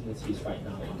opportunities right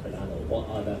now in Cardano. What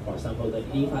are the, for example, the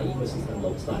DeFi ecosystem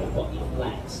looks like, what it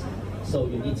lacks. So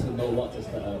you need to know what is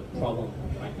the problem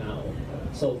right now.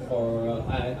 So for,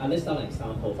 I list out an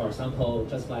example. For example,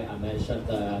 just like I mentioned,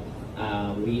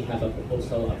 we have a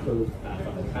proposal approved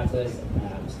from the Catalyst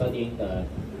studying the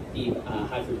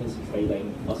high frequency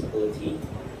trading possibility.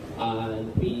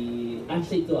 We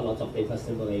actually do a lot of data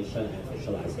simulation and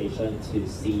visualization to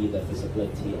see the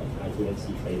feasibility of high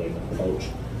frequency trading approach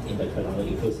in the Cardano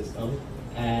ecosystem.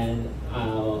 And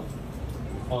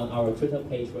on our Twitter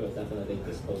page, we will definitely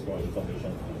disclose more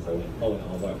information on following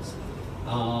our works.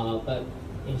 But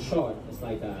in short, it's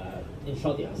like, in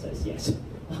short, the answer is yes,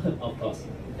 of course.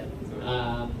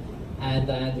 And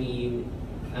then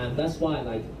and that's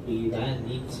why we then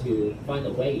need to find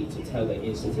a way to tell the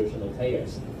institutional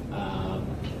players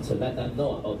to let them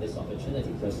know about this opportunity,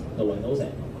 because no one knows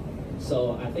it.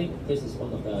 So I think this is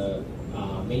one of the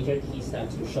major key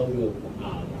steps to show you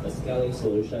the scaling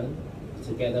solution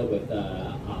together with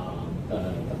the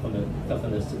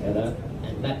governance together,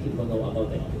 and let people know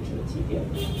about the opportunity here.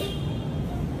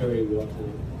 Very well.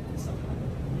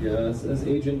 Yeah, as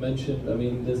Adrian mentioned, I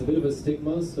mean, there's a bit of a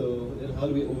stigma, so how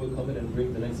do we overcome it and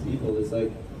bring the next people? It's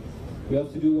like, we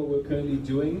have to do what we're currently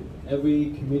doing.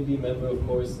 Every community member, of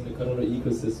course, in the Cardano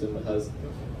ecosystem has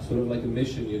sort of like a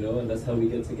mission, you know, and that's how we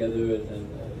get together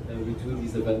and we do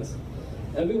these events.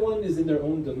 Everyone is in their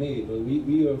own domain.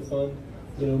 We are fun,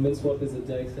 you know, Minswap is a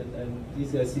DEX, and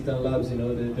these guys, Sidan Labs, you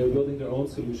know, they're building their own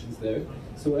solutions there.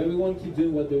 So everyone keep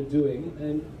doing what they're doing,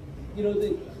 and, you know,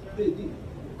 the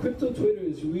crypto Twitter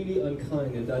is really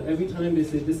unkind in that every time they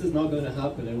say this is not going to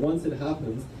happen, and once it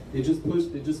happens, they just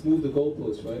move the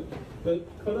goalposts, right?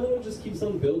 But Cardano just keeps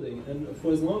on building, and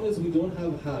for as long as we don't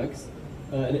have hacks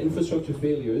and infrastructure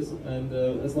failures, and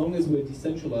as long as we're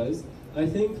decentralized, I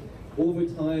think over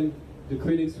time the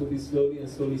critics will be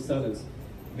slowly silenced.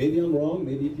 Maybe I'm wrong,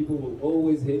 maybe people will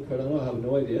always hate Cardano, I have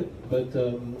no idea,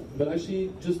 but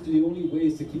actually just the only way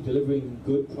is to keep delivering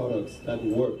good products that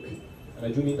work.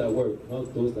 And I do mean that work,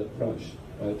 not those that crash,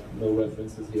 right? No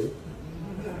references here.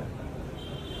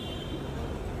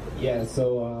 Yeah,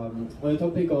 so on the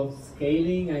topic of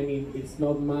scaling, I mean, it's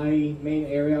not my main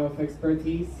area of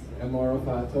expertise. I'm more of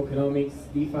a tokenomics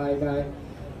DeFi guy.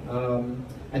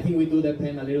 I think we do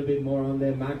depend a little bit more on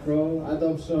the macro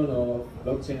adoption of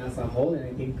blockchain as a whole, and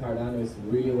I think Cardano is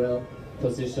really well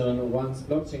positioned once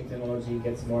blockchain technology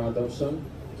gets more adoption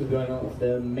to be one of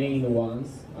the main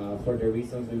ones for the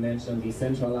reasons we mentioned,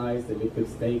 decentralized, the liquid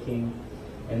staking,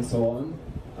 and so on.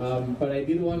 But I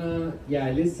did wanna,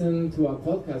 I listened to a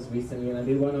podcast recently, and I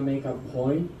did wanna make a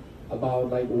point about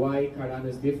like why Cardano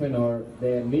is different, or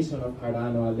the mission of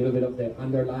Cardano, a little bit of the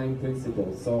underlying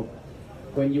principles. So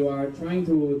when you are trying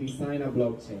to design a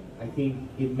blockchain, I think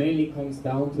it mainly comes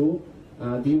down to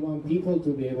Do you want people to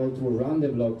be able to run the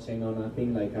blockchain on a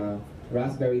thing like a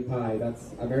Raspberry Pi?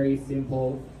 That's a very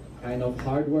simple kind of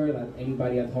hardware that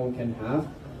anybody at home can have.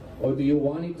 Or do you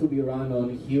want it to be run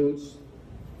on huge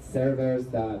servers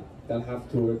that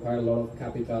have to require a lot of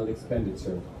capital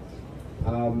expenditure?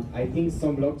 I think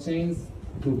some blockchains,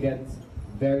 to get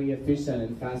very efficient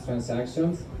and fast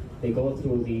transactions, they go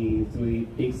through the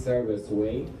big servers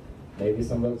way. Maybe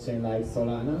some blockchain like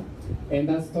Solana, and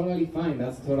that's totally fine.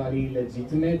 That's totally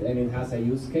legitimate, and it has a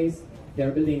use case.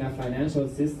 They're building a financial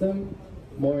system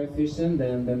more efficient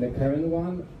than the current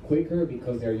one, quicker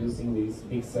because they're using these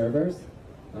big servers,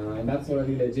 and that's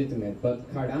totally legitimate.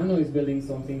 But Cardano is building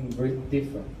something very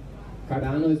different.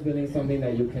 Cardano is building something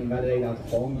that you can validate at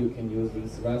home. You can use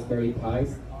these Raspberry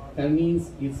Pis. That means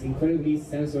it's incredibly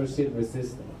censorship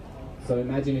resistant. So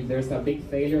imagine if there's a big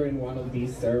failure in one of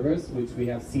these servers, which we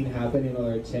have seen happen in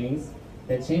other chains,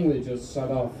 the chain will just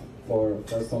shut off for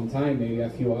some time, maybe a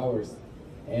few hours.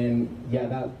 And yeah,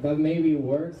 that maybe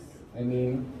works, I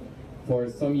mean, for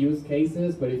some use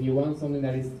cases, but if you want something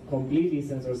that is completely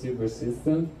censorship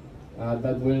resistant,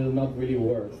 that will not really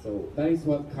work. So that is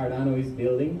what Cardano is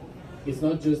building. It's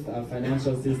not just a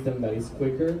financial system that is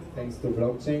quicker, thanks to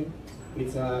blockchain.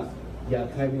 It's a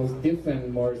type of different,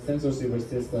 more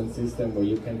censorship-resistant system where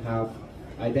you can have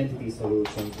identity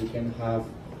solutions, you can have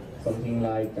something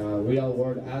like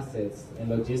real-world assets and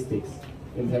logistics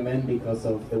implement because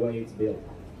of the way it's built.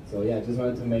 So yeah, I just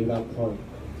wanted to make that point.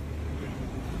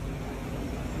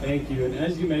 Thank you. And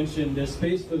as you mentioned, there's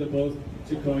space for the both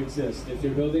to coexist. If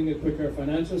you're building a quicker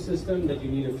financial system that you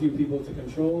need a few people to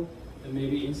control, then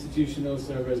maybe institutional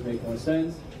servers make more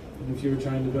sense. And if you were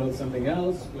trying to build something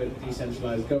else with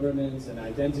decentralized governance and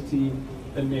identity,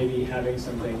 then maybe having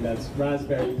something that's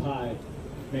Raspberry Pi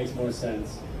makes more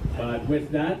sense. But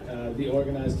with that, the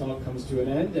organized talk comes to an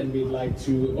end, and we'd like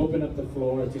to open up the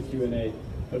floor to Q&A.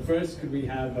 But first, could we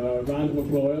have a round of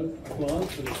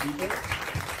applause for the speakers?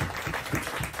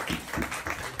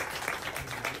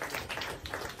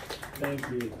 Thank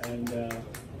you, and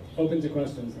open to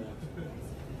questions now.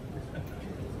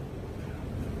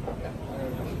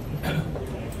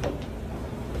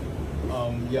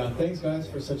 Yeah, thanks guys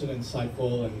for such an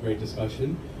insightful and great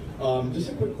discussion.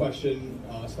 Just a quick question,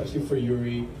 especially for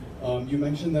Yuri. You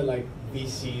mentioned that like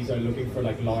VCs are looking for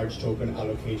like large token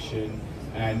allocation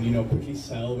and quickly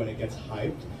sell when it gets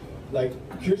hyped. Like,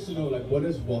 curious to know, like, what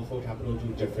does Waffle Capital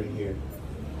do different here?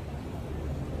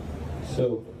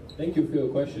 So, thank you for your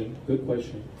question. Good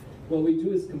question. What we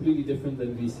do is completely different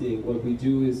than VCing. What we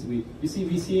do is you see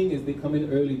VCing is they come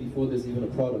in early before there's even a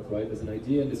product, right? There's an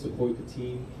idea and they support the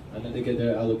team and then they get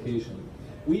their allocation.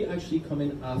 We actually come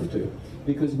in after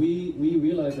because we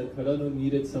realized that Cardano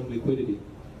needed some liquidity,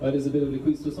 right? There's a bit of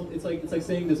liquidity. So it's like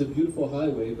saying there's a beautiful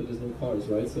highway but there's no cars,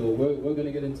 right? So we're going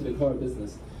to get into the car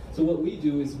business. So what we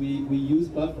do is we use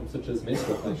platforms such as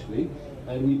Minswap actually,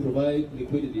 and we provide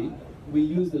liquidity. We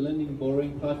use the lending and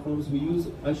borrowing platforms. We use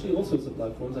actually all sorts of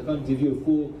platforms. I can't give you a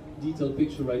full detailed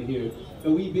picture right here.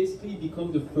 But we basically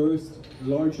become the first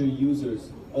larger users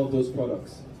of those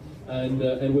products. And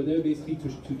we're there basically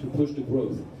to push the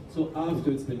growth. So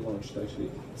after it's been launched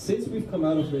actually. Since we've come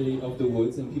out of the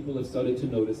woods and people have started to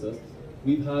notice us,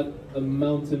 we've had a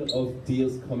mountain of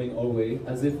deals coming our way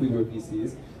as if we were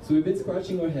VCs. So we've been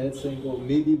scratching our heads saying, well,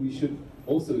 maybe we should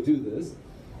also do this.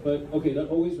 But okay, that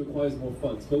always requires more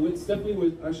funds. But it's definitely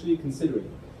worth actually considering.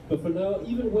 But for now,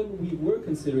 even when we were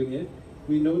considering it,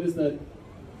 we noticed that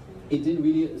it didn't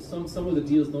really, some of the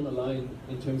deals don't align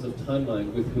in terms of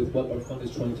timeline with what our fund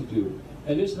is trying to do.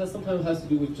 And this sometimes has to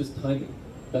do with just timing,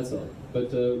 that's all.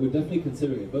 But we're definitely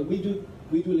considering it. But we do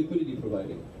liquidity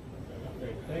providing.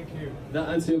 Great, thank you. That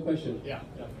answer your question? Yeah,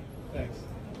 thanks.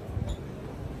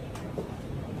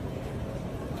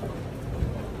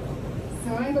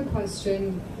 So I have a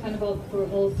question kind of for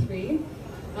all three.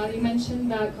 You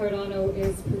mentioned that Cardano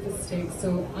is proof of stake,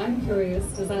 so I'm curious,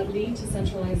 does that lead to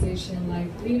centralization like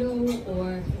Lido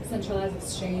or centralized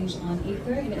exchange on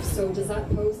Ether? And if so, does that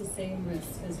pose the same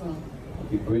risk as well?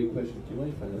 Okay, great question. Do you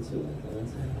mind if I answer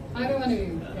that? Either one of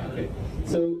you. Yeah. Okay,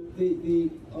 so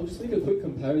I'll just make a quick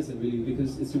comparison really,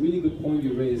 because it's a really good point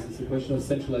you raised. It's a question of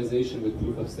centralization with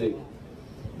proof of stake.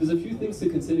 There's a few things to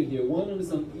consider here. One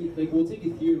is we'll take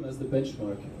Ethereum as the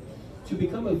benchmark. To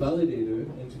become a validator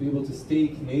and to be able to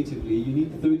stake natively, you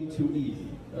need 32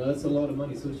 ETH. That's a lot of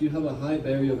money, so you have a high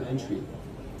barrier of entry.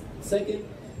 Second,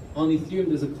 on Ethereum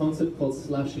there's a concept called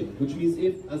slashing, which means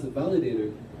if, as a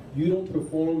validator, you don't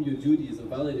perform your duty as a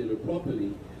validator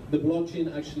properly, the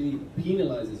blockchain actually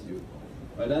penalizes you.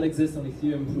 Right? That exists on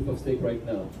Ethereum proof of stake right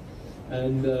now.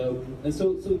 And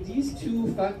so these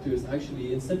two factors actually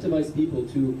incentivize people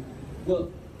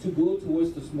to to go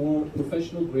towards the more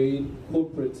professional grade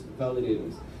corporate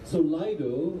validators. So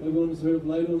Lido, everyone's heard of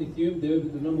Lido on Ethereum, they're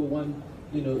the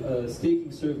 #1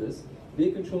 staking service.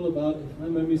 They control about, if my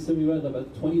memory serves me right,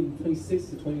 about 26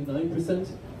 to 29%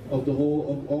 of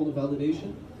all the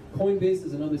validation. Coinbase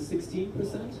is another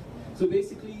 16%. So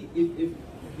basically,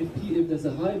 if there's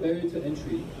a high barrier to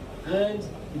entry and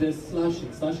there's slashing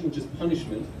which is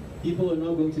punishment, people are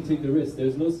not going to take the risk.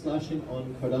 There's no slashing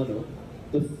on Cardano.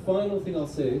 The final thing I'll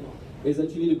say is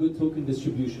that you need a good token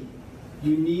distribution.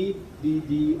 You need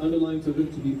the underlying token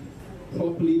to be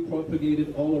properly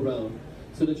propagated all around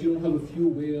so that you don't have a few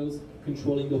whales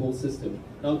controlling the whole system.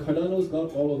 Now Cardano's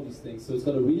got all of these things, so it's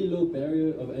got a really low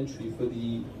barrier of entry for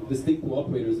the stake pool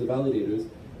operators, the validators.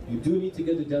 You do need to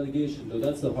get the delegation, though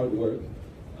that's the hard work.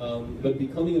 But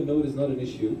becoming a node is not an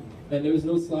issue, and there is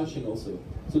no slashing also.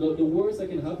 So the worst that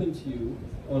can happen to you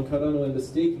on Cardano and the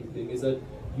staking thing is that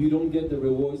you don't get the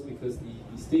rewards because the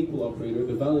stake pool operator,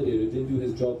 the validator, didn't do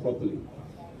his job properly.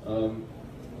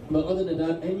 But other than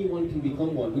that, anyone can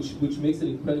become one, which makes it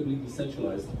incredibly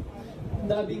decentralized.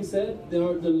 That being said, they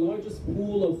are the largest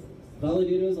pool of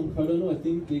validators on Cardano. I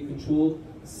think they control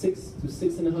 6 to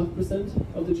 6.5%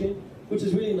 of the chain, which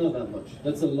is really not that much.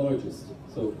 That's the largest.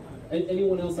 So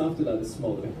anyone else after that is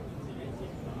smaller.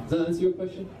 Does that answer your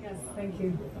question? Yes, thank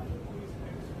you.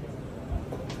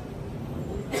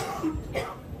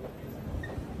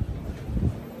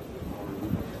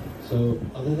 So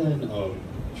other than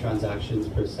transactions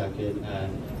per second,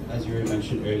 and as you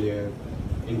mentioned earlier,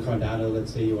 in Cardano,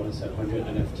 let's say you want to set 100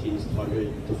 NFTs,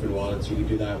 100 different wallets, you can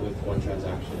do that with one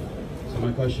transaction. So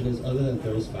my question is, other than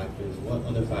those factors, what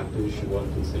other factors should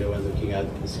one consider when looking at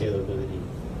the scalability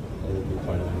of the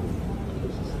Cardano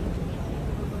ecosystem?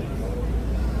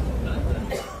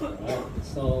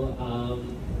 So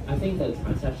I think the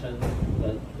transaction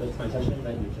that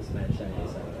you just mentioned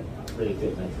is a really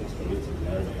good metrics for you to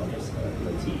learn about the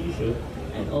scalability issue.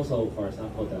 And also, for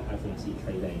example, the FMC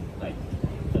trading, like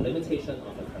the limitation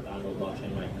of the Cardano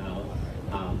blockchain right now,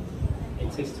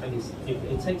 it takes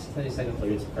 20 seconds for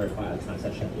you to verify a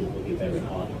transaction. It will be very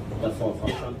hard. But for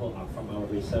example, from our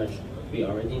research, we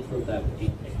already proved that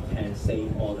it can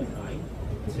save all the time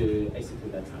to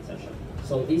execute that transaction.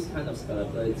 So this kind of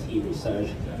scalability research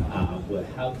will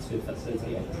help to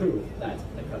facilitate and prove that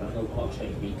the Cardano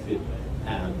blockchain we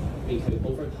could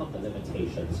overcome the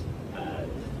limitations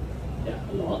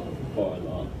a lot.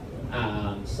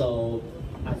 So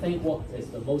I think what is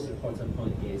the most important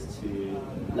point is to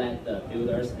let the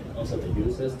builders and also the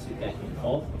users to get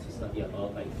involved, to study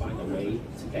about, like, find a way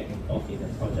to get involved in the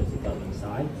project development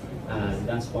side, and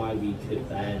that's why we could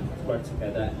then work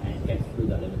together and get through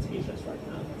the limitations right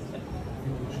now.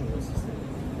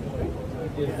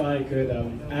 If I could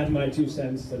add my 2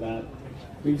 cents to that,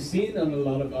 we've seen on a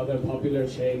lot of other popular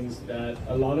chains that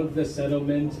a lot of the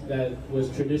settlement that was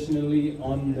traditionally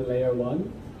on the layer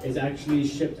 1 is actually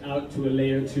shipped out to a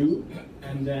layer 2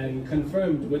 and then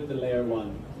confirmed with the layer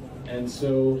 1. And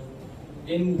so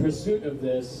in pursuit of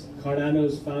this,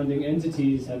 Cardano's founding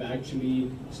entities have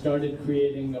actually started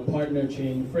creating a partner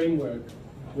chain framework,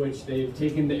 which they've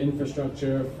taken the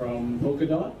infrastructure from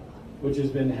Polkadot, which has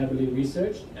been heavily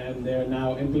researched, and they're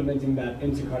now implementing that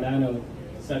into Cardano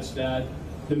such that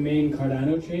the main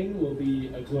Cardano chain will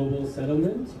be a global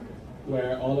settlement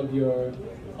where all of your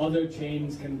other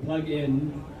chains can plug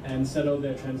in and settle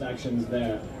their transactions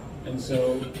there. And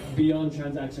so beyond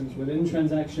transactions within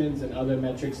transactions and other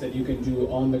metrics that you can do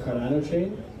on the Cardano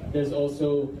chain, there's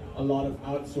also a lot of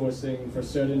outsourcing for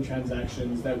certain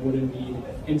transactions that wouldn't need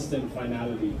instant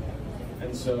finality.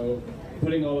 And so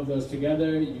putting all of those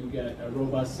together, you get a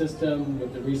robust system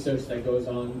with the research that goes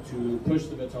on to push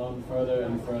the baton further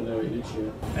and further each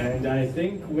year. And I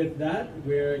think with that,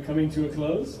 we're coming to a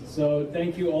close. So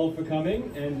thank you all for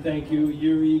coming, and thank you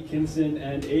Yuri, Kinson,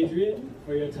 and Adrian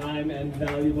for your time and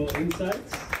valuable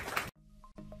insights.